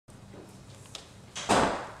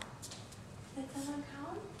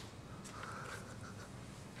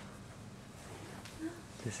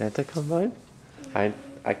Did Santa come by?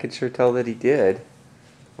 I could sure tell that he did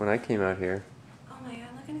when I came out here. Oh my God,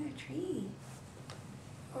 look at the tree.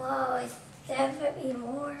 Whoa, it's definitely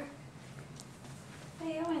more.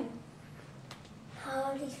 Hey, Owen.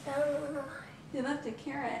 Oh, he found one of mine. You left a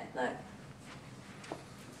carrot. Look.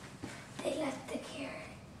 They left the carrot.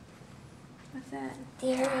 What's that?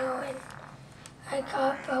 Dear Owen, I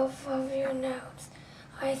got both of your notes.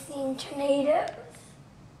 I seen tornadoes.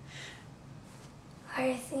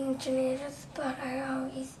 I seen tornadoes, but I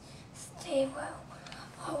always stay well.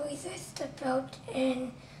 Always with the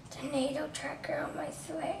built-in tornado tracker on my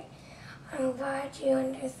sleigh. I'm glad you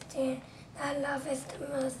understand that love is the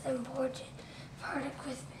most important part of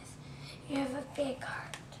Christmas. You have a big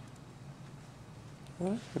heart.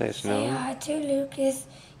 Well, nice Say knowing. hi to Lucas.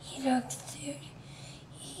 He looks to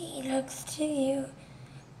you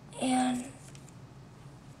and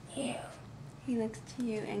you. He looks to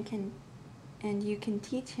you and you can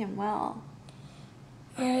teach him well.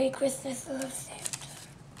 Merry Christmas, little Santa.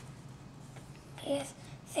 Yes,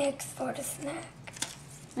 thanks for the snack.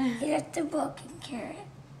 He left the book and carrot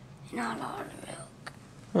and not all the milk.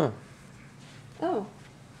 Huh. Oh,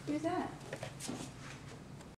 who's that?